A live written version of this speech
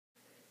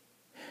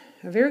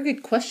A very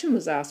good question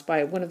was asked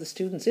by one of the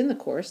students in the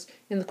course,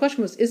 and the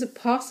question was, is it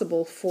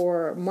possible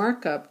for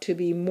markup to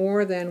be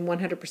more than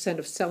 100%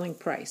 of selling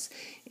price?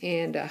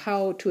 And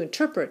how to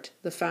interpret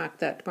the fact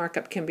that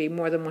markup can be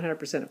more than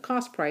 100% of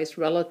cost price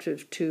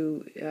relative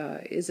to,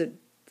 is it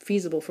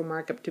feasible for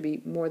markup to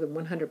be more than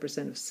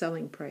 100% of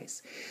selling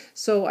price?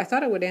 So I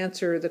thought I would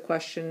answer the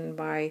question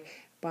by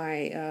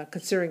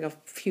considering a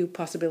few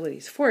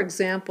possibilities. For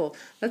example,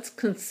 let's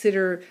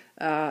consider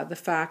the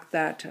fact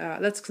that,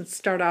 let's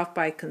start off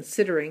by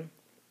considering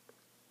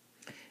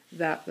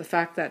that the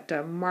fact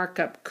that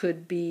markup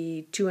could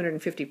be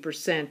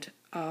 250%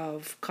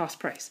 of cost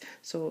price.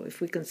 So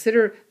if we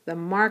consider the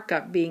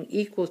markup being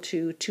equal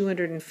to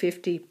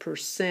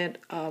 250%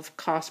 of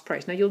cost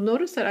price. Now you'll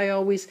notice that I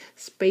always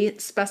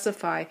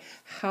specify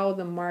how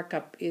the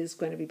markup is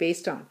going to be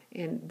based on,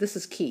 and this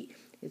is key.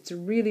 It's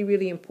really,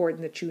 really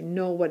important that you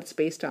know what it's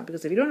based on,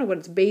 because if you don't know what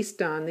it's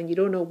based on, then you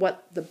don't know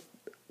what the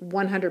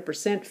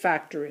 100%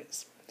 factor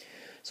is.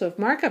 So if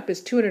markup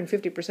is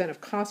 250%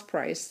 of cost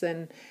price,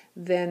 then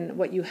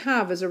what you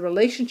have is a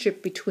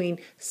relationship between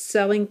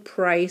selling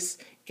price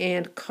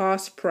and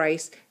cost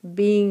price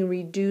being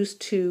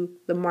reduced to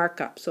the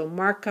markup. So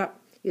markup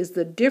is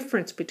the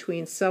difference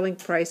between selling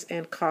price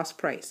and cost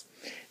price.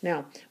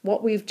 Now,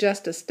 what we've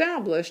just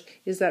established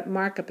is that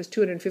markup is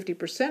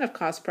 250% of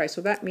cost price,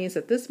 so that means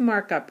that this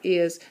markup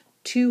is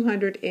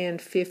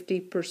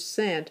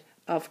 250%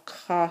 of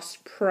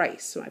cost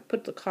price. So I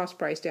put the cost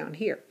price down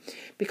here.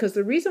 Because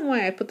the reason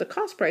why I put the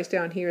cost price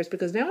down here is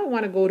because now I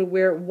want to go to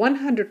where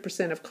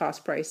 100% of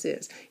cost price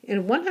is.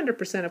 And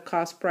 100% of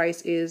cost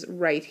price is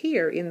right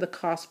here in the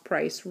cost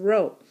price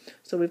row.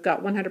 So we've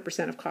got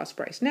 100% of cost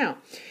price. Now,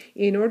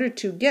 in order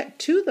to get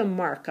to the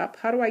markup,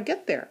 how do I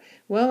get there?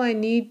 Well, I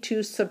need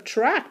to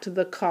subtract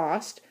the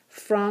cost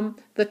from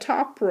the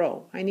top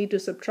row. I need to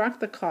subtract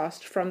the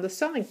cost from the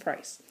selling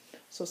price.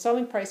 So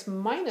selling price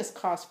minus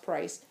cost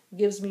price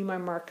gives me my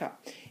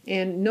markup.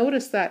 And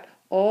notice that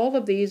all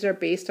of these are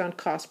based on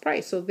cost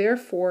price. So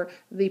therefore,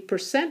 the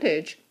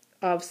percentage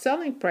of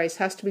selling price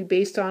has to be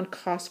based on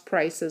cost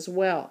price as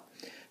well.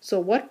 So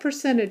what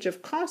percentage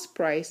of cost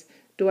price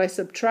do I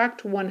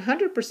subtract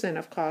 100%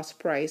 of cost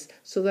price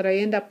so that I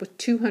end up with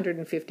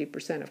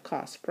 250% of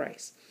cost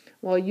price?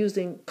 While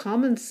using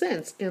common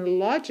sense and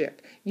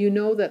logic, you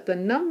know that the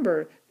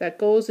number that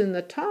goes in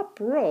the top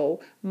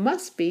row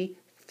must be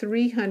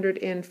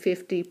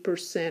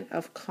 350%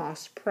 of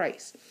cost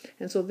price.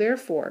 And so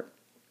therefore,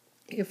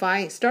 if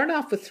I start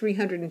off with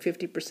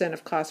 350%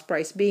 of cost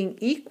price being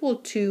equal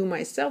to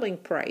my selling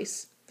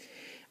price,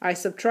 I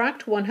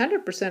subtract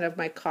 100% of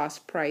my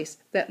cost price,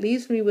 that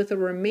leaves me with a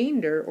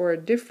remainder or a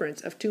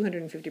difference of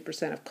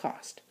 250% of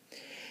cost.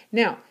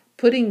 Now,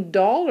 putting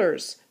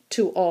dollars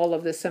to all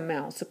of this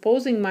amount,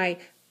 supposing my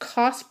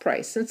cost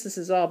price, since this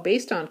is all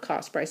based on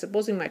cost price,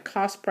 supposing my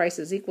cost price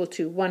is equal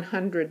to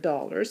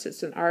 $100,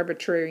 it's an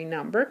arbitrary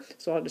number,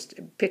 so I'll just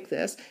pick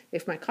this.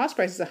 If my cost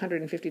price is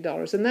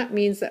 $150, then that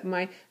means that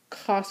my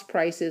cost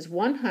price is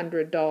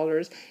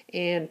 $100,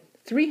 and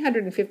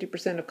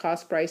 350% of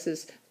cost price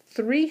is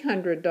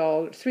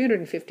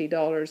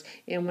 $350,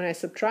 and when I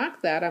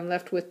subtract that, I'm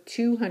left with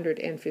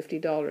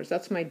 $250.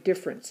 That's my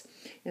difference.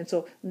 And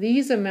so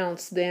these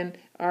amounts then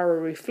are a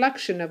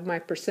reflection of my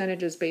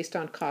percentages based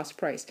on cost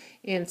price.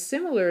 And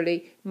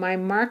similarly, my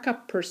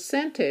markup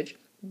percentage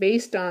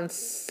based on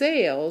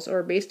sales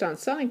or based on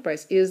selling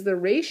price is the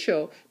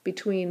ratio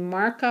between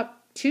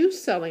markup to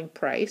selling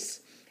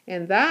price,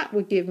 and that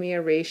would give me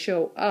a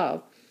ratio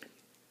of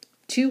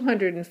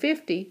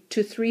 250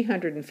 to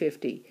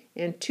 350.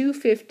 And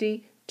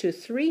 250 to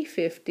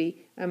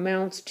 350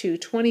 amounts to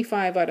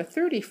 25 out of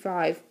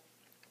 35,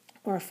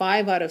 or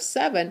 5 out of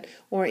 7,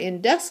 or in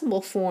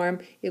decimal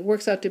form, it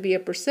works out to be a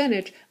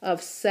percentage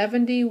of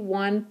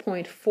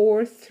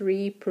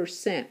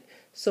 71.43%.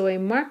 So a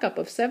markup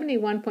of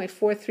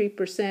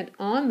 71.43%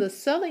 on the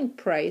selling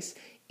price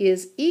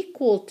is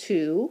equal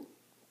to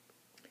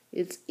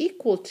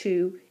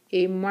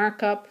a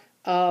markup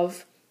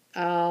of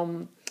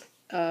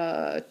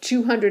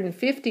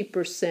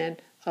 250%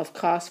 of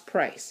cost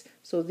price.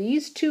 So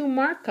these two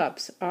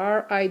markups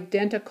are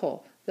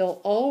identical.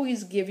 They'll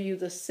always give you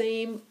the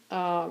same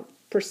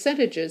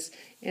percentages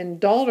and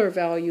dollar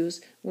values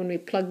when we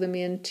plug them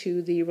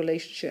into the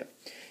relationship.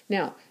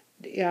 Now,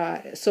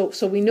 so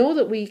we know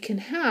that we can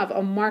have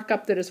a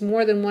markup that is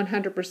more than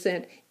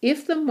 100%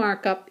 if the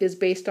markup is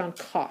based on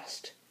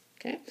cost.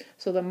 Okay,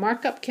 so the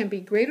markup can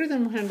be greater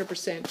than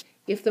 100%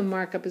 if the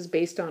markup is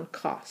based on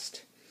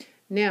cost.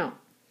 Now,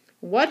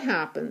 what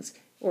happens,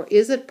 or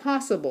is it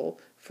possible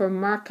for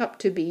markup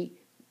to be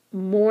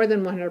more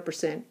than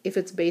 100% if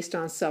it's based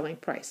on selling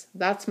price?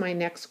 That's my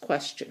next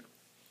question.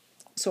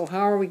 So how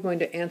are we going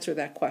to answer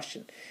that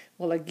question?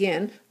 Well,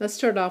 again, let's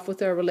start off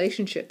with our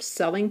relationship.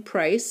 Selling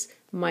price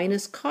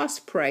minus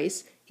cost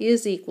price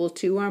is equal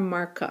to our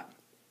markup.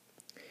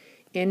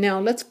 And now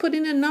let's put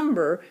in a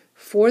number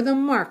for the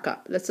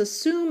markup, let's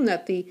assume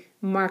that the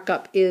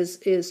markup is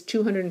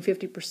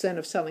 250%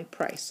 of selling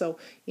price. So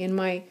in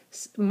my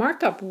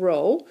markup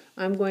row,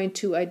 I'm going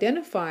to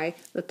identify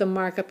that the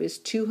markup is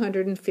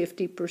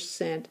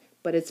 250%,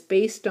 but it's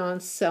based on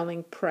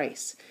selling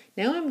price.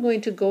 Now I'm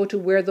going to go to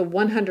where the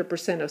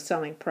 100% of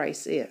selling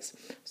price is.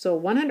 So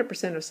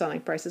 100% of selling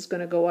price is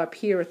going to go up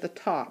here at the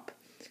top.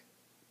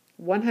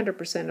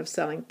 100% of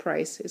selling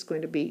price is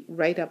going to be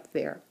right up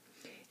there.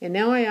 And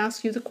now I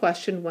ask you the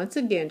question once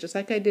again, just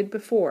like I did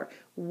before,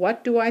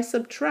 what do I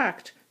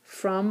subtract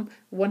from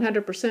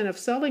 100% of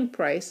selling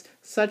price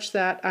such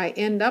that I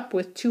end up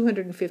with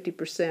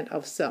 250%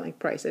 of selling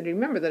price? And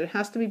remember that it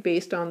has to be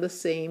based on the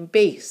same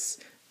base.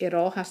 It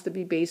all has to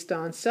be based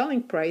on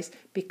selling price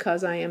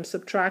because I am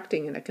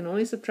subtracting, and I can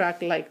only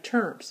subtract like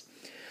terms.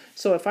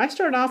 So if I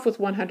start off with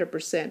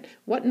 100%,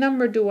 what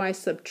number do I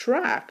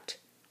subtract?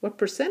 What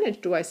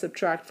percentage do I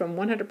subtract from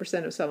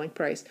 100% of selling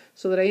price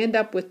so that I end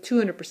up with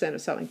 200%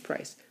 of selling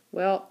price?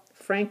 Well,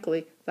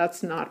 frankly,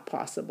 that's not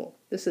possible.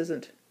 This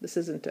isn't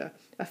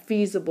a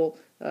feasible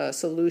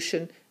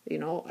solution. You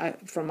know,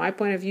 from my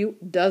point of view,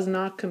 does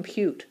not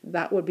compute.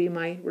 That would be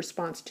my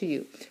response to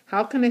you.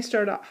 How can I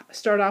start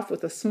off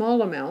with a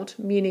small amount,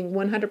 meaning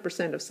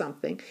 100% of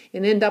something,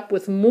 and end up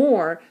with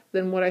more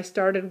than what I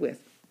started with?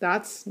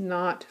 That's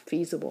not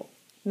feasible,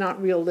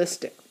 not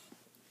realistic.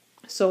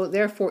 So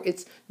therefore,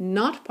 it's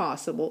not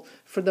possible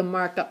for the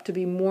markup to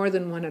be more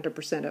than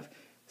 100% of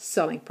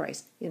selling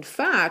price. In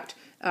fact,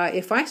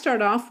 if I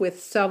start off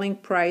with selling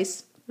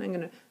price, I'm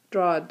going to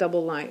draw a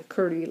double line,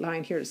 curly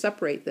line here to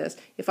separate this.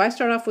 If I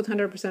start off with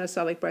 100% of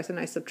selling price and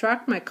I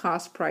subtract my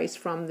cost price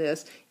from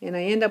this, and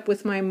I end up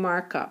with my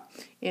markup,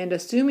 and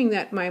assuming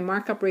that my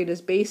markup rate is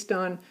based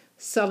on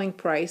selling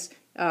price,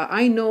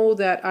 I know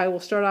that I will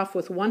start off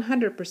with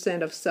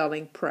 100% of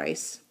selling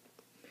price,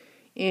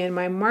 and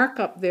my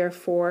markup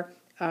therefore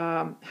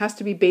has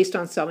to be based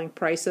on selling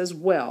price as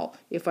well.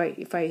 If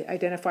I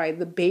identify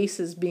the base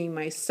as being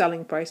my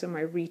selling price or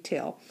my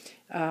retail,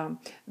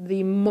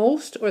 the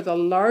most or the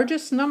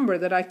largest number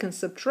that I can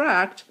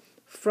subtract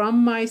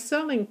from my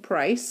selling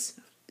price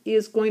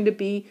is going to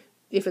be,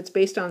 if it's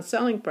based on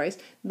selling price,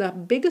 the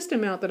biggest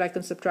amount that I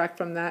can subtract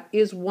from that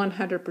is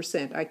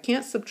 100%. I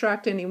can't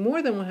subtract any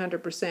more than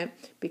 100%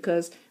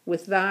 because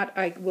with that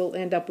I will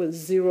end up with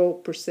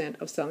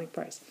 0% of selling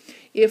price.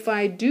 If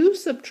I do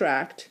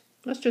subtract,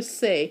 let's just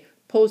say,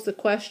 pose the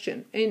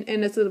question, and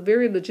it's a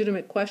very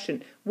legitimate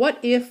question. What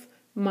if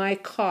my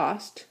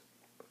cost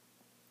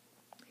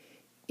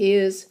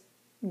is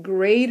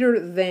greater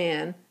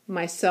than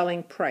my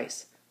selling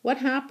price? What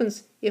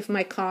happens if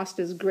my cost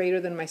is greater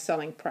than my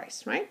selling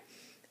price, right?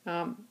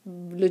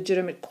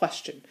 Legitimate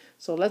question.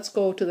 So let's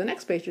go to the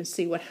next page and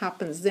see what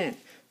happens then.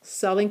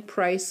 Selling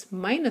price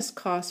minus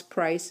cost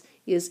price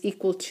is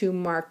equal to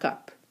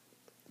markup.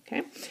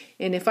 Okay,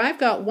 and if I've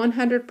got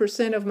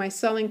 100% of my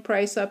selling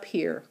price up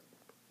here,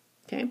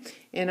 okay,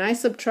 and I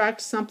subtract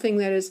something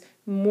that is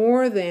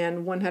more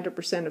than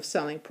 100% of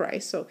selling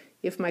price, so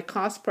if my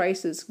cost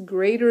price is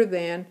greater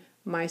than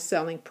my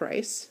selling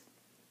price,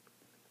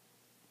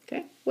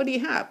 okay, what do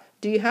you have?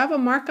 Do you have a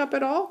markup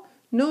at all?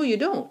 No, you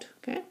don't.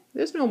 Okay,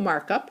 there's no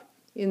markup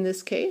in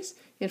this case.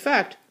 In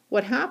fact,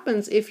 what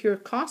happens if your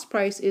cost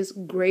price is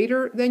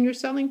greater than your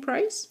selling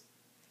price?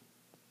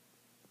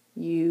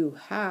 You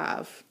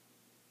have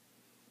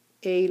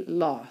a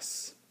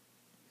loss.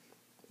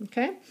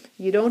 Okay?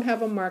 You don't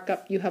have a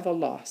markup, you have a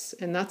loss,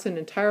 and that's an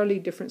entirely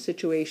different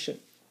situation.